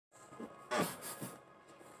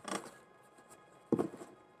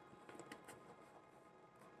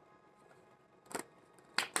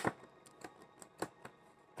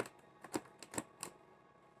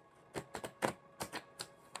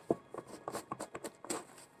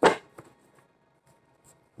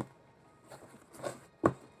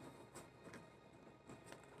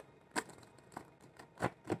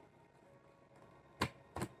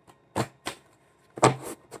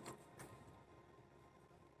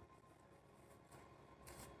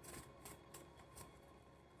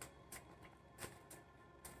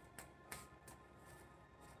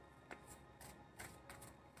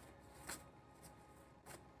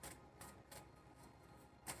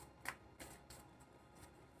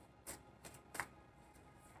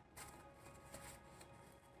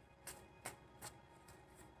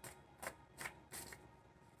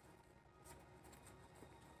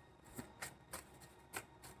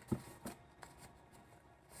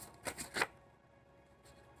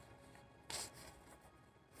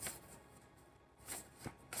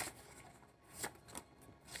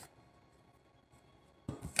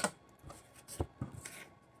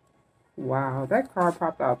Wow, that card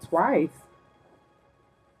popped out twice.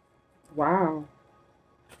 Wow.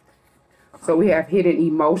 So we have hidden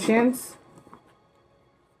emotions.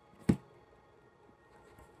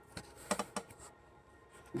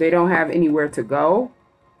 They don't have anywhere to go.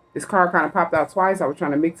 This card kind of popped out twice. I was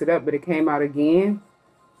trying to mix it up, but it came out again.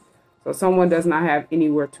 So someone does not have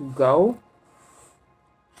anywhere to go.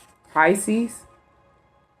 Pisces.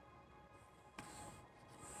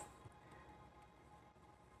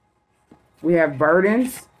 We have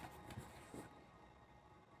burdens.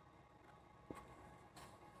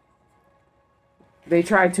 They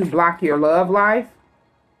try to block your love life.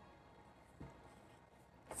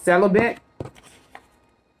 Celibate.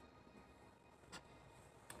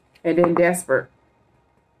 And then desperate.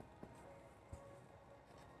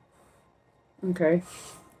 Okay.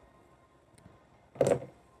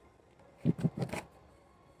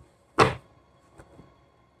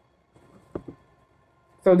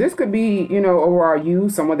 So this could be, you know, overall you,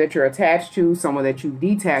 someone that you're attached to, someone that you've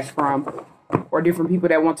detached from, or different people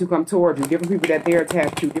that want to come towards you, different people that they're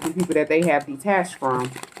attached to, different people that they have detached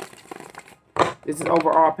from. This is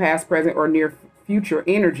overall past, present, or near future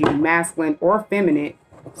energy, masculine or feminine.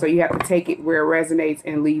 So you have to take it where it resonates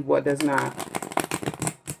and leave what does not.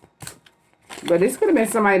 But this could have been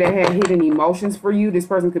somebody that had hidden emotions for you. This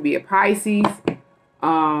person could be a Pisces.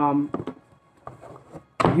 You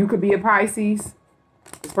could be a Pisces.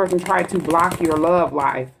 This person tried to block your love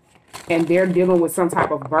life. And they're dealing with some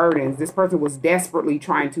type of burdens. This person was desperately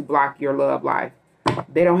trying to block your love life.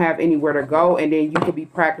 They don't have anywhere to go. And then you could be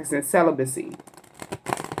practicing celibacy.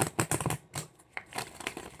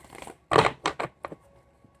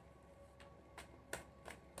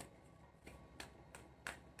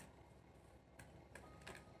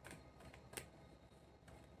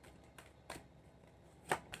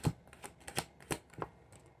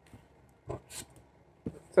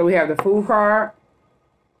 So we have the Fool card.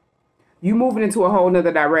 You moving into a whole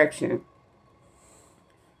nother direction.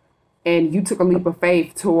 And you took a leap of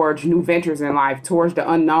faith towards new ventures in life, towards the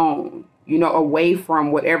unknown, you know, away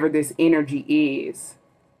from whatever this energy is.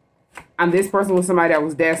 And this person was somebody that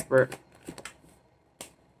was desperate.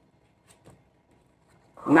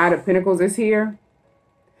 Knight of Pentacles is here.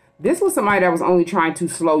 This was somebody that was only trying to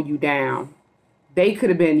slow you down. They could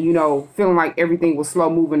have been, you know, feeling like everything was slow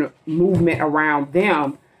movement around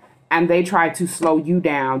them. And they tried to slow you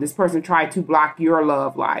down. This person tried to block your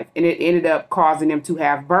love life. And it ended up causing them to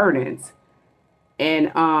have burdens. And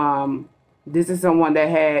this is someone that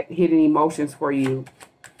had hidden emotions for you.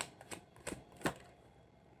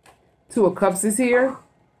 Two of Cups is here.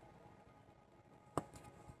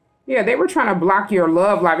 Yeah, they were trying to block your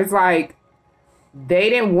love life. It's like they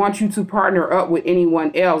didn't want you to partner up with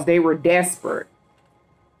anyone else. They were desperate.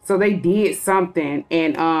 So they did something,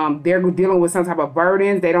 and they're dealing with some type of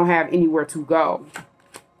burdens. They don't have anywhere to go.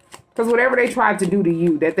 Because whatever they tried to do to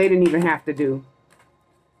you, that they didn't even have to do.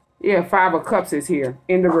 Yeah, Five of Cups is here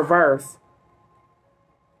in the reverse.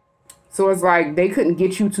 So it's like they couldn't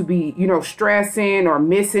get you to be, you know, stressing or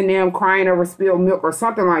missing them, crying over spilled milk or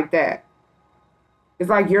something like that. It's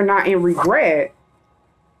like you're not in regret.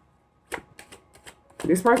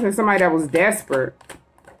 This person is somebody that was desperate.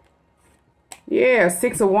 Yeah,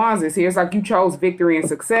 Six of Wands is here. It's like you chose victory and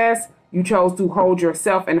success. You chose to hold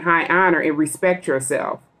yourself in high honor and respect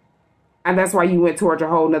yourself. And that's why you went towards a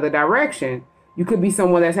whole nother direction. You could be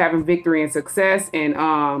someone that's having victory and success. And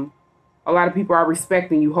a lot of people are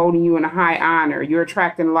respecting you, holding you in a high honor. You're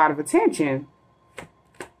attracting a lot of attention.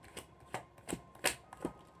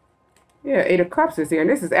 Yeah, Eight of Cups is here. And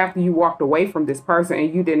this is after you walked away from this person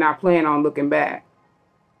and you did not plan on looking back.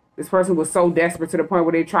 This person was so desperate to the point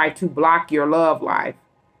where they tried to block your love life.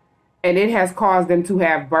 And it has caused them to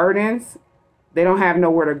have burdens. They don't have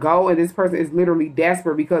nowhere to go. And this person is literally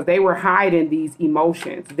desperate because they were hiding these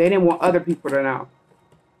emotions. They didn't want other people to know.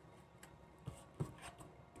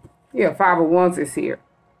 Yeah, Five of Wands is here.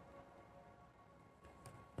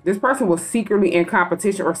 This person was secretly in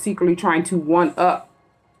competition or secretly trying to one-up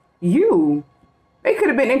you. They could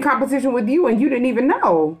have been in competition with you and you didn't even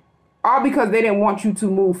know. All because they didn't want you to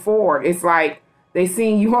move forward. It's like they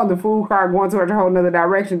seen you on the Fool card going towards a whole nother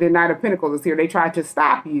direction. Then Knight of Pentacles is here. They tried to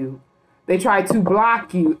stop you. They tried to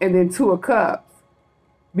block you. And then Two of Cups.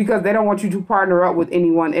 Because they don't want you to partner up with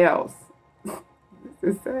anyone else.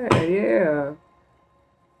 This is sad, yeah.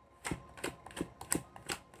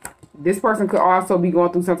 This person could also be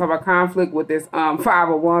going through some type of conflict with this Five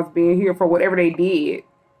of Wands being here for whatever they did.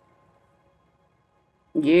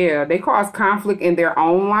 Yeah, they caused conflict in their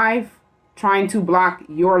own life, trying to block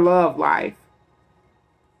your love life.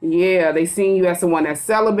 Yeah, they seen you as someone that's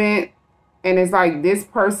celibate, and it's like this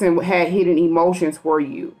person had hidden emotions for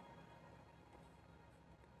you.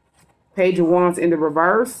 Page of Wands in the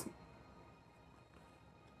reverse.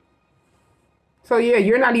 So yeah,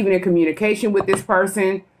 you're not even in communication with this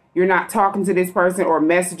person. You're not talking to this person or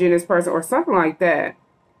messaging this person or something like that.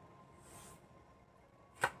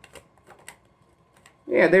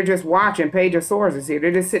 Yeah, they're just watching. Page of Swords is here.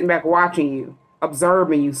 They're just sitting back watching you,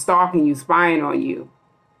 observing you, stalking you, spying on you,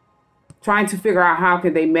 trying to figure out how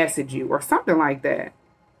can they message you or something like that.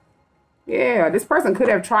 Yeah, this person could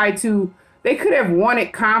have tried to, they could have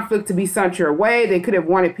wanted conflict to be sent your way. They could have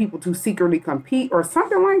wanted people to secretly compete or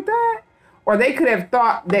something like that. Or they could have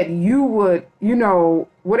thought that you would, you know,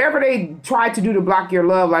 whatever they tried to do to block your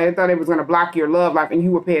love life, they thought it was going to block your love life and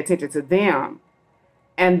you would pay attention to them.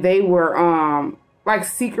 And they were like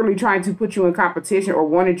secretly trying to put you in competition or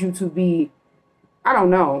wanted you to be, I don't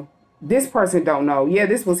know. This person don't know. Yeah,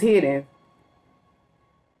 this was hidden.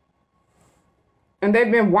 And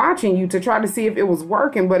they've been watching you to try to see if it was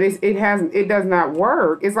working, but it does not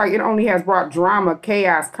work. It's like it only has brought drama,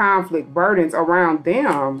 chaos, conflict, burdens around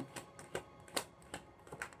them.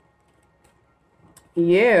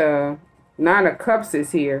 Yeah, Nine of Cups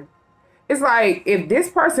is here. It's like if this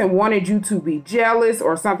person wanted you to be jealous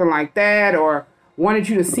or something like that, or wanted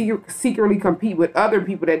you to secretly compete with other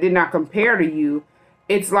people that did not compare to you,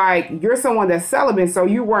 it's like you're someone that's celibate, so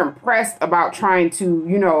you weren't pressed about trying to,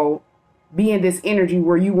 you know, be in this energy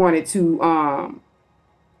where you wanted to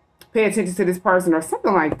pay attention to this person or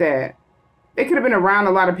something like that. They could have been around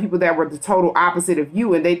a lot of people that were the total opposite of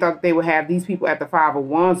you, and they thought they would have these people at the Five of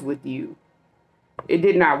Wands with you. It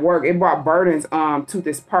did not work. It brought burdens to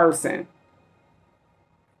this person.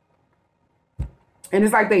 And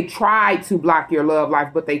it's like they tried to block your love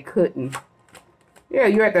life, but they couldn't. Yeah,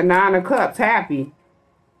 you're at the Nine of Cups, happy.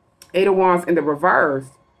 Eight of Wands in the reverse.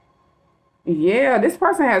 Yeah, this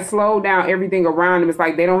person has slowed down everything around them. It's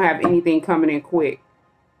like they don't have anything coming in quick.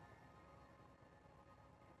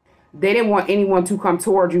 They didn't want anyone to come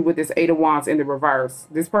toward you with this Eight of Wands in the reverse.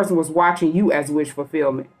 This person was watching you as wish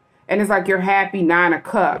fulfillment. And it's like you're happy, Nine of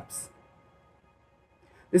Cups.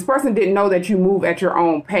 This person didn't know that you move at your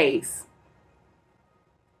own pace.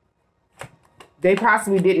 They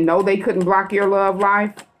possibly didn't know they couldn't block your love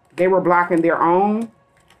life. They were blocking their own.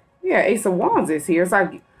 Yeah, Ace of Wands is here. It's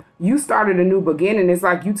like you started a new beginning. It's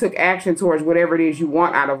like you took action towards whatever it is you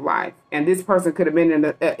want out of life. And this person could have been in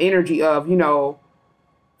the energy of, you know,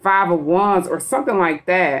 Five of Wands or something like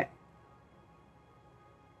that.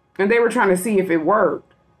 And they were trying to see if it worked.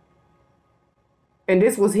 And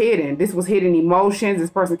this was hidden. This was hidden emotions. This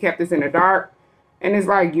person kept this in the dark. And it's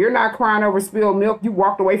like, you're not crying over spilled milk. You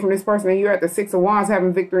walked away from this person and you're at the Six of Wands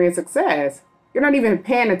having victory and success. You're not even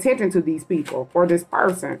paying attention to these people or this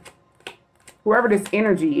person. Whoever this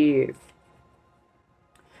energy is.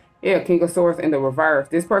 Yeah, King of Swords in the reverse.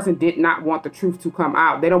 This person did not want the truth to come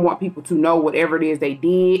out. They don't want people to know whatever it is they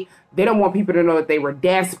did. They don't want people to know that they were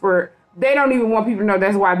desperate. They don't even want people to know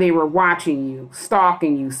that's why they were watching you,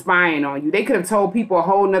 stalking you, spying on you. They could have told people a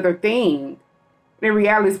whole nother thing. In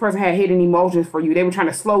reality, this person had hidden emotions for you. They were trying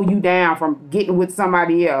to slow you down from getting with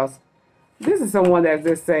somebody else. This is someone that's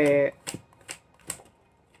just sad.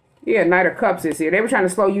 Yeah, Knight of Cups is here. They were trying to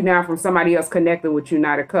slow you down from somebody else connecting with you,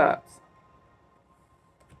 Knight of Cups.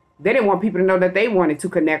 They didn't want people to know that they wanted to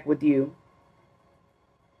connect with you.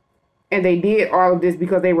 And they did all of this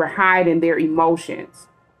because they were hiding their emotions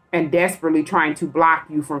and desperately trying to block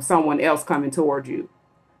you from someone else coming toward you.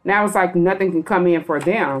 Now it's like nothing can come in for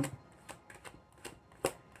them.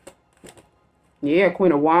 Yeah,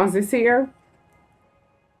 Queen of Wands is here.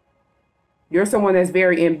 You're someone that's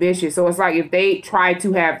very ambitious. So it's like if they try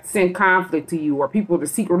to send conflict to you or people to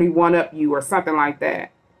secretly one-up you or something like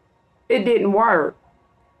that, it didn't work.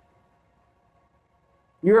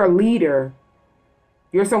 You're a leader.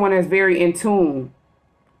 You're someone that's very in tune.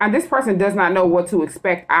 And this person does not know what to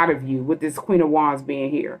expect out of you with this Queen of Wands being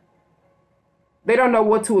here. They don't know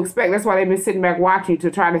what to expect. That's why they've been sitting back watching you to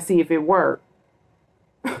try to see if it worked.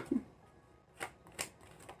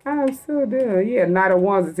 I'm so done. Yeah, Knight of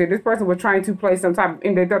Wands is here. This person was trying to play some type of,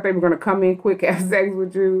 and they thought they were going to come in quick, have sex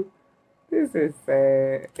with you. This is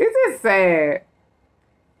sad. It's just sad.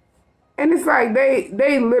 And it's like they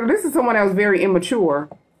literally, this is someone that was very immature.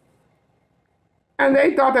 And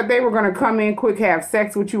they thought that they were going to come in quick, have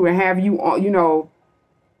sex with you, and have you, you know,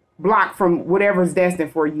 blocked from whatever's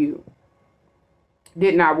destined for you.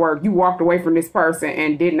 Did not work. You walked away from this person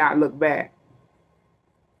and did not look back.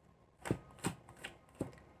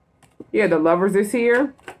 Yeah, the Lovers is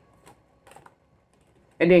here.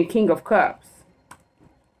 And then King of Cups.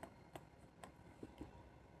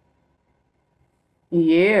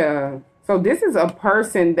 Yeah. So this is a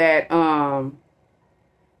person that,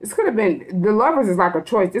 this could have been, the Lovers is like a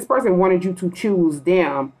choice. This person wanted you to choose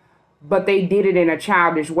them. but they did it in a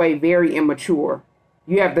childish way, very immature.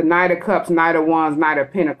 You have the Knight of Cups, Knight of Wands, Knight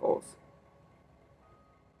of Pentacles.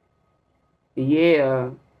 Yeah.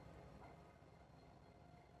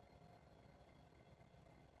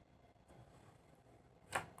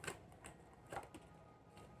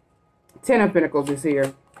 Ten of Pentacles is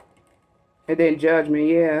here. And then Judgment,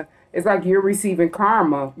 yeah. It's like you're receiving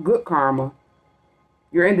karma, good karma.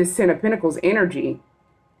 You're in this Ten of Pentacles energy.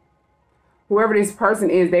 Whoever this person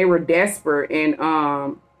is, they were desperate,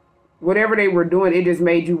 and whatever they were doing, it just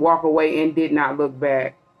made you walk away and did not look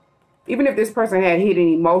back. Even if this person had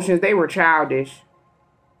hidden emotions, they were childish.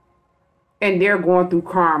 And they're going through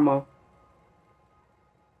karma.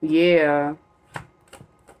 Yeah.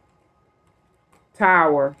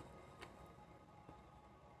 Tower.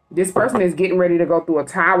 This person is getting ready to go through a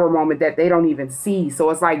tower moment that they don't even see. So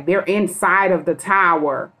it's like they're inside of the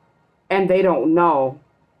tower and they don't know.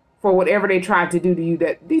 For whatever they tried to do to you,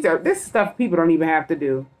 this stuff people don't even have to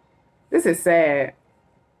do. This is sad.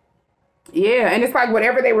 Yeah, and it's like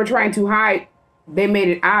whatever they were trying to hide, they made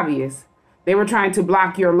it obvious. They were trying to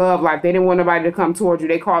block your love life. They didn't want nobody to come towards you.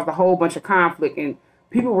 They caused a whole bunch of conflict, and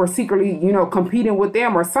people were secretly, competing with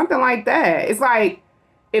them or something like that. It's like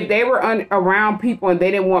if they were around people and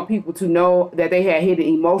they didn't want people to know that they had hidden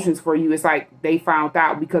emotions for you, it's like they found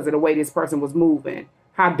out because of the way this person was moving,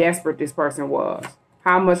 how desperate this person was,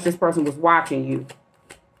 how much this person was watching you.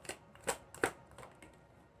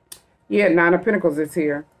 Yeah, Nine of Pentacles is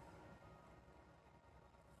here.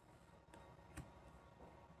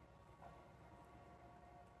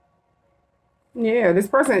 Yeah, this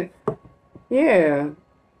person, yeah.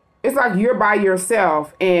 It's like you're by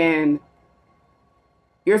yourself and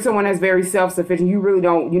you're someone that's very self-sufficient. You really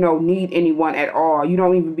don't, need anyone at all. You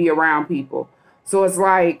don't even be around people. So it's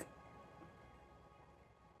like,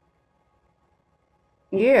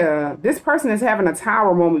 yeah, this person is having a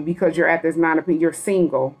tower moment because you're at this Nine of Pentacles. You're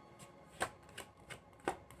single.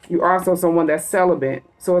 You're also someone that's celibate.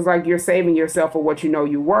 So it's like you're saving yourself for what you know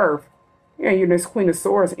you're worth. Yeah, you're this Queen of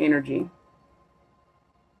Swords energy.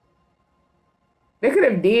 They could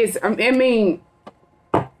have did,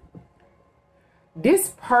 this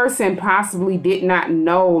person possibly did not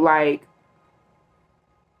know, like,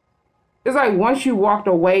 it's like once you walked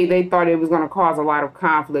away, they thought it was going to cause a lot of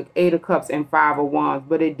conflict. Eight of Cups and Five of Wands,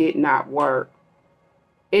 but it did not work.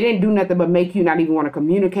 It didn't do nothing but make you not even want to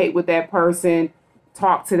communicate with that person,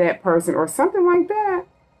 talk to that person, or something like that.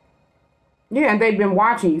 Yeah, and they've been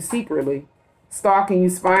watching you secretly, stalking you,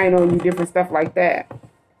 spying on you, different stuff like that.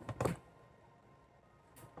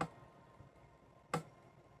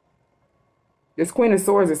 This Queen of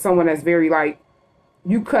Swords is someone that's very like,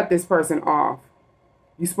 you cut this person off.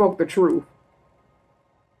 You spoke the truth.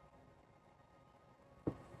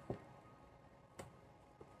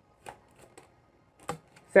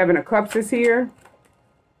 Seven of Cups is here.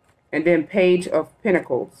 And then Page of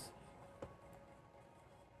Pentacles.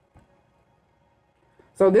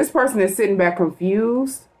 So this person is sitting back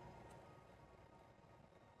confused.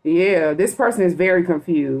 Yeah, this person is very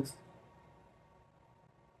confused.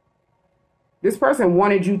 This person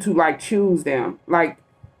wanted you to like choose them. Like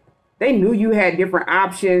they knew you had different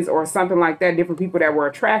options or something like that. Different people that were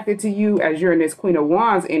attracted to you as you're in this Queen of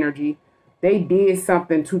Wands energy. They did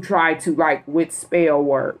something to try to like with spell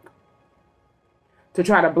work. To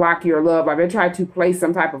try to block your love. Like they tried to place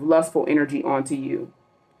some type of lustful energy onto you.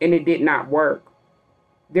 And it did not work.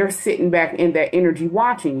 They're sitting back in that energy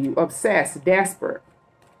watching you. Obsessed. Desperate.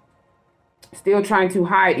 Still trying to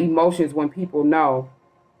hide emotions when people know.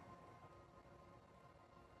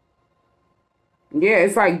 Yeah,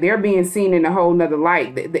 it's like they're being seen in a whole nother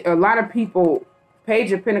light. A lot of people,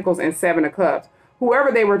 Page of Pentacles and Seven of Cups,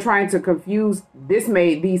 whoever they were trying to confuse, this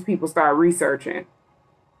made these people start researching.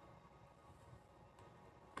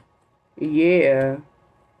 Yeah.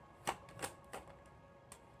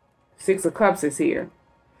 Six of Cups is here.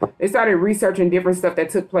 They started researching different stuff that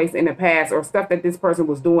took place in the past or stuff that this person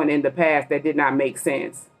was doing in the past that did not make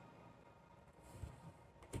sense.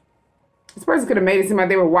 This person could have made it seem like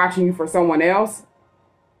they were watching you for someone else.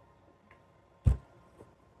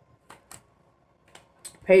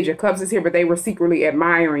 Page of Cups is here, but they were secretly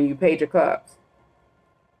admiring you. Page of Cups.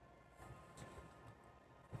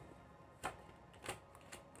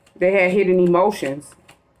 They had hidden emotions.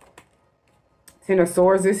 Ten of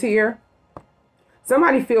Swords is here.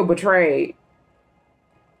 Somebody feel betrayed.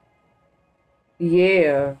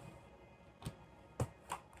 Yeah.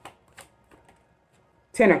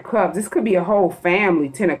 Ten of Cups. This could be a whole family.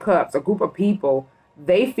 Ten of Cups. A group of people.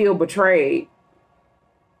 They feel betrayed.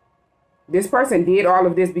 This person did all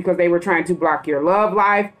of this because they were trying to block your love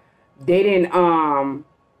life. They didn't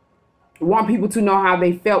want people to know how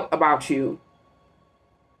they felt about you.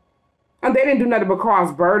 And they didn't do nothing but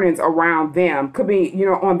cause burdens around them. Could be,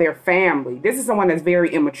 on their family. This is someone that's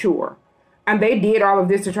very immature. And they did all of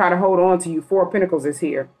this to try to hold on to you. Four of Pentacles is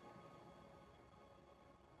here.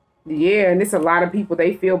 Yeah, and it's a lot of people,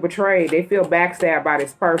 they feel betrayed. They feel backstabbed by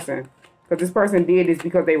this person. Because this person did this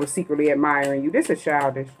because they were secretly admiring you. This is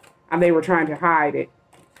childish. And they were trying to hide it.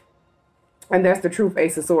 And that's the truth,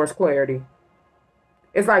 Ace of Swords, clarity.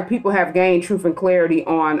 It's like people have gained truth and clarity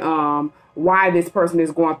on why this person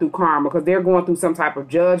is going through karma. Because they're going through some type of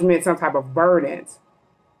judgment, some type of burdens.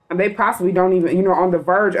 And they possibly don't even, on the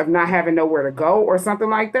verge of not having nowhere to go or something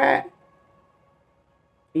like that.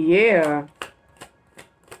 Yeah.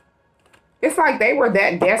 It's like they were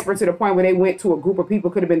that desperate to the point where they went to a group of people,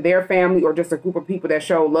 could have been their family or just a group of people that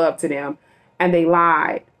showed love to them, and they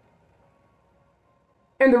lied.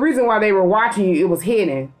 And the reason why they were watching you, it was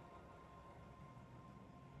hidden.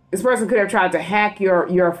 This person could have tried to hack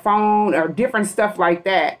your phone or different stuff like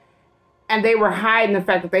that. And they were hiding the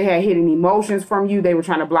fact that they had hidden emotions from you. They were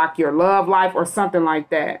trying to block your love life or something like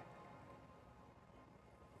that.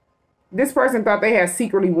 This person thought they had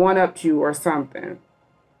secretly one-upped you or something.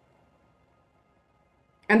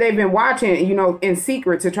 And they've been watching, in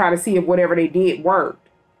secret to try to see if whatever they did worked.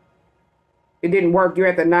 It didn't work. You're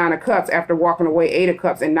at the Nine of Cups after walking away, Eight of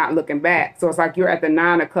Cups, and not looking back. So it's like you're at the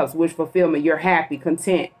Nine of Cups, wish fulfillment. You're happy,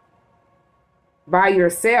 content by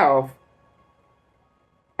yourself.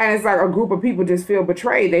 And it's like a group of people just feel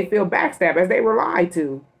betrayed. They feel backstabbed as they were lied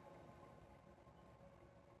to.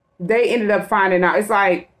 They ended up finding out. It's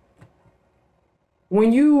like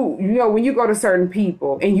when when you go to certain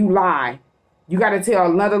people and you lie. You got to tell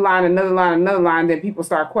another line, then people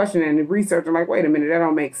start questioning and researching like, wait a minute, that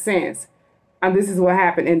don't make sense. And this is what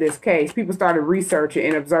happened in this case. People started researching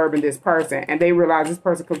and observing this person, and they realized this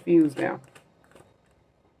person confused them.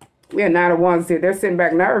 We had Nine of Wands here. They're sitting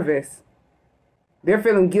back nervous. They're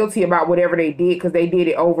feeling guilty about whatever they did because they did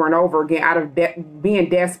it over and over again out of being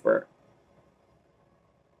desperate.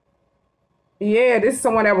 Yeah, this is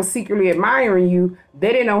someone that was secretly admiring you.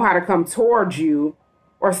 They didn't know how to come towards you.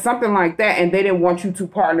 Or something like that, and they didn't want you to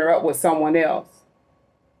partner up with someone else.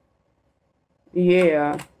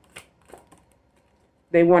 Yeah.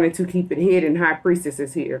 They wanted to keep it hidden. High Priestess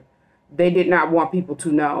is here. They did not want people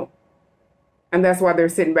to know. And that's why they're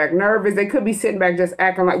sitting back nervous. They could be sitting back just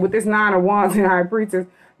acting like, with this Nine of Wands and High Priestess,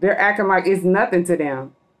 they're acting like it's nothing to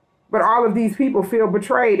them. But all of these people feel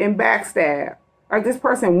betrayed and backstabbed. Like this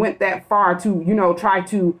person went that far to, try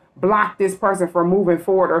to block this person from moving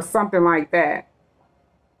forward or something like that.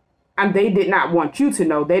 And they did not want you to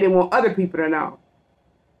know. They didn't want other people to know.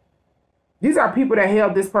 These are people that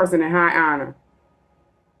held this person in high honor.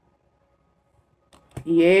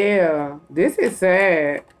 Yeah, this is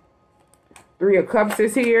sad. Three of Cups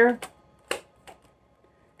is here.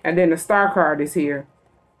 And then the Star card is here.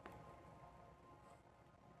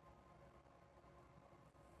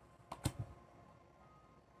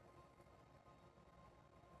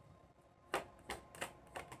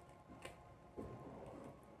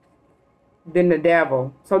 Then the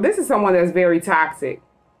Devil. So this is someone that's very toxic.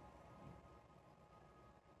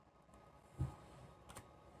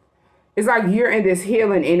 It's like you're in this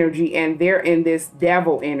healing energy and they're in this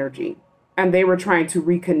devil energy. And they were trying to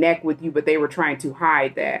reconnect with you, but they were trying to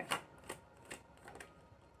hide that.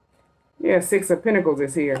 Yeah, Six of Pentacles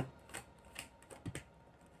is here.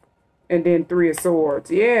 And then Three of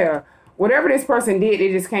Swords. Yeah. Whatever this person did,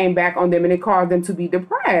 it just came back on them and it caused them to be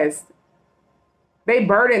depressed. They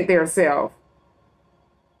burdened themselves.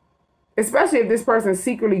 Especially if this person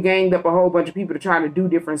secretly ganged up a whole bunch of people to try to do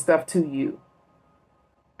different stuff to you.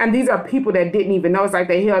 And these are people that didn't even know. It's like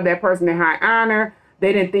they held that person in high honor.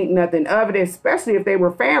 They didn't think nothing of it, especially if they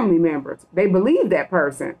were family members. They believed that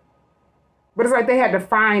person. But it's like they had to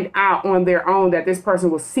find out on their own that this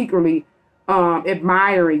person was secretly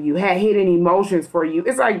admiring you, had hidden emotions for you.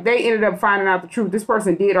 It's like they ended up finding out the truth. This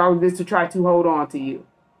person did all of this to try to hold on to you.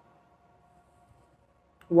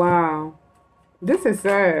 Wow. This is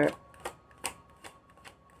sad.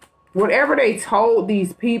 Whatever they told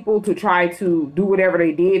these people to try to do whatever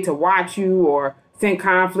they did to watch you or send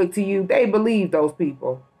conflict to you, they believed those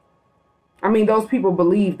people. I mean, those people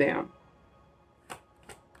believed them.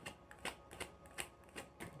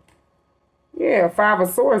 Yeah, Five of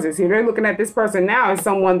Swords is here. They're looking at this person now as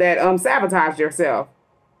someone that sabotaged yourself.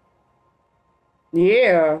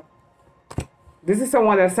 Yeah. This is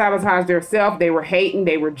someone that sabotaged themselves. They were hating,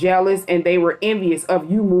 they were jealous, and they were envious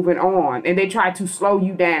of you moving on. And they tried to slow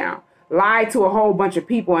you down. Lied to a whole bunch of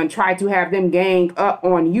people and tried to have them gang up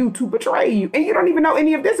on you to betray you. And you don't even know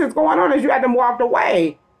any of this is going on as you had them walked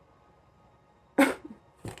away.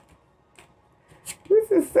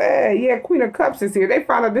 is sad. Yeah, Queen of Cups is here. They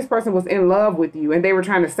found out this person was in love with you and they were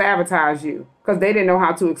trying to sabotage you because they didn't know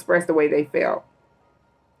how to express the way they felt.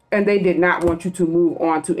 And they did not want you to move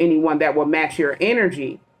on to anyone that will match your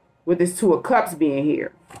energy, with this Two of Cups being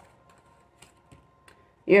here.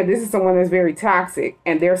 Yeah, this is someone that's very toxic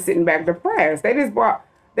and they're sitting back depressed. They just brought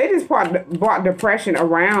depression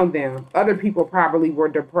around them. Other people probably were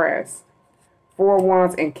depressed. Four of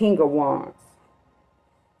Wands and King of Wands.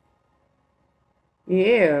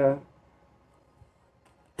 Yeah.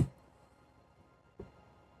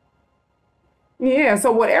 Yeah,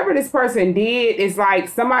 so whatever this person did is like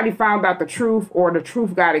somebody found out the truth or the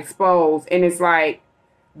truth got exposed. And it's like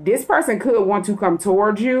this person could want to come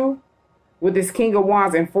towards you with this King of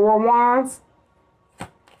Wands and Four of Wands.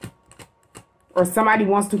 Or somebody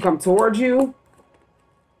wants to come towards you.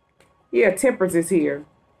 Yeah, Temperance is here.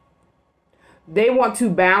 They want to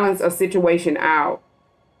balance a situation out.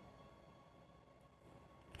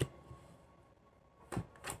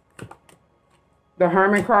 The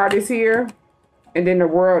Hermit card is here. And then the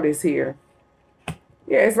World is here.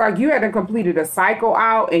 Yeah, it's like you hadn't completed a cycle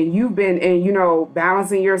out and you've been,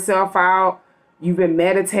 balancing yourself out. You've been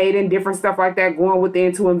meditating, different stuff like that, going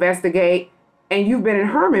within to investigate. And you've been in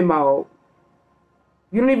hermit mode.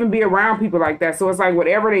 You don't even be around people like that. So it's like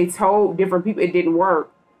whatever they told different people, it didn't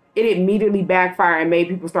work. It immediately backfired and made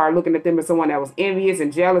people start looking at them as someone that was envious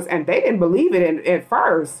and jealous. And they didn't believe it at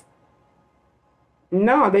first.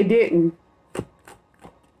 No, they didn't.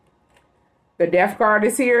 The Death card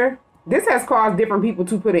is here. This has caused different people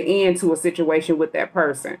to put an end to a situation with that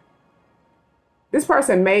person. This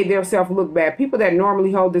person made themselves look bad. People that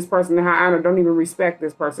normally hold this person in high honor don't even respect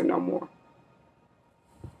this person no more.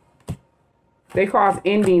 They cause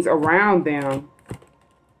endings around them.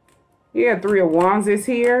 Yeah, Three of Wands is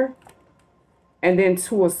here. And then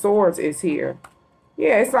Two of Swords is here.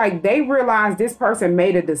 Yeah, it's like they realized this person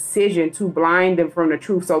made a decision to blind them from the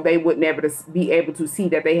truth so they would never be able to see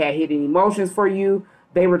that they had hidden emotions for you.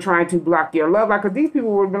 They were trying to block your love. Like, because these people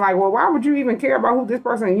would have been like, well, why would you even care about who this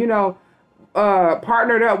person,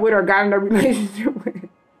 partnered up with or got in a relationship with?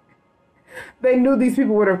 They knew these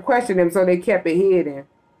people would have questioned them, so they kept it hidden.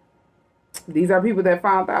 These are people that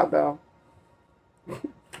found out, though.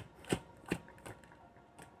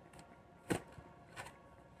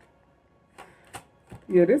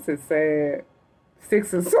 Yeah, this is sad.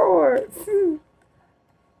 Six of Swords.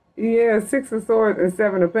 Yeah, Six of Swords and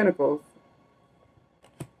Seven of Pentacles.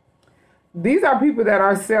 These are people that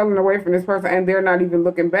are selling away from this person and they're not even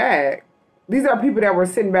looking back. These are people that were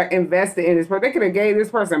sitting back invested in this person. They could have gave this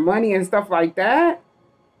person money and stuff like that.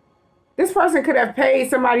 This person could have paid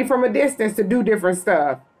somebody from a distance to do different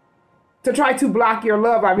stuff. To try to block your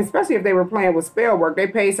love life, especially if they were playing with spell work. They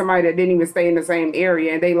paid somebody that didn't even stay in the same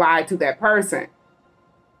area and they lied to that person.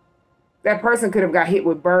 That person could have got hit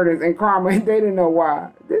with burdens and karma and they didn't know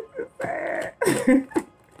why. This is sad.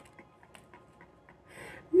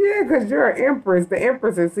 Yeah, because you're an Empress. The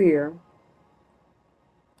Empress is here.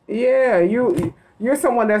 Yeah, you're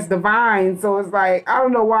someone that's divine. So it's like, I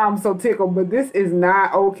don't know why I'm so tickled, but this is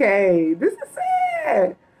not okay. This is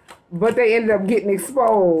sad. But they ended up getting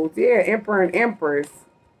exposed. Yeah, Emperor and Empress.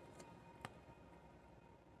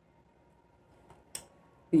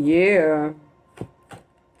 Yeah.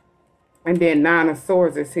 And then Nine of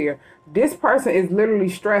Swords is here. This person is literally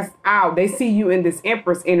stressed out. They see you in this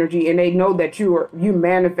Empress energy and they know that you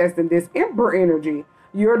manifesting this Emperor energy.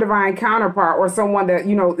 Your divine counterpart or someone that,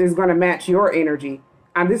 is going to match your energy.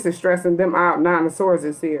 And this is stressing them out. Nine of Swords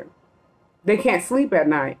is here. They can't sleep at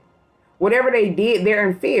night. Whatever they did, they're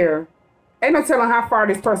in fear. Ain't no telling how far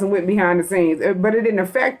this person went behind the scenes, but it didn't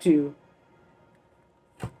affect you.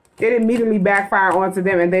 It immediately backfired onto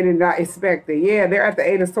them and they did not expect it. Yeah, they're at the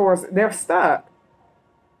Eight of Swords. They're stuck.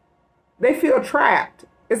 They feel trapped.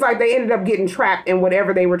 It's like they ended up getting trapped in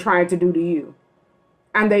whatever they were trying to do to you.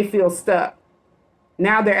 And they feel stuck.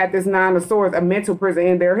 Now they're at this Nine of Swords, a mental prison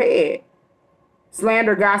in their head.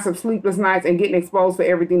 Slander, gossip, sleepless nights, and getting exposed for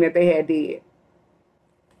everything that they had did.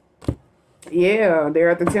 Yeah,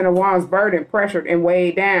 they're at the Ten of Wands, burdened, pressured, and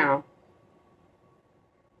weighed down.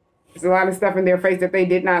 There's a lot of stuff in their face that they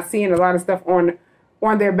did not see and a lot of stuff on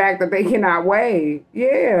their back that they cannot weigh.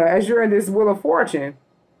 Yeah, as you're in this Wheel of Fortune.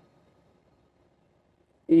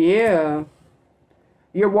 Yeah.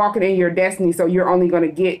 You're walking in your destiny, so you're only going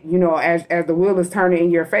to get, as the wheel is turning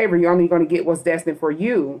in your favor, you're only going to get what's destined for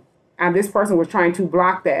you. And this person was trying to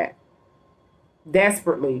block that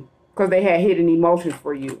desperately because they had hidden emotions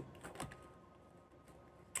for you.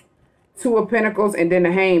 Two of Pentacles and then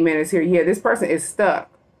the Hangman is here. Yeah, this person is stuck.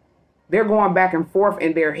 They're going back and forth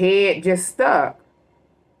in their head, just stuck.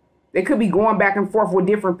 They could be going back and forth with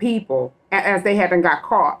different people as they haven't got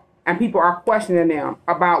caught. And people are questioning them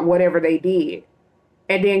about whatever they did.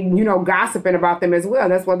 And then, gossiping about them as well.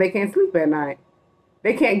 That's why they can't sleep at night.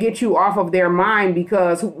 They can't get you off of their mind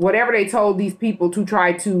because whatever they told these people to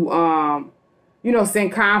try to,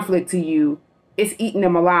 send conflict to you, it's eating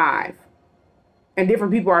them alive. And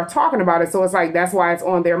different people are talking about it. So it's like, that's why it's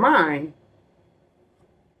on their mind.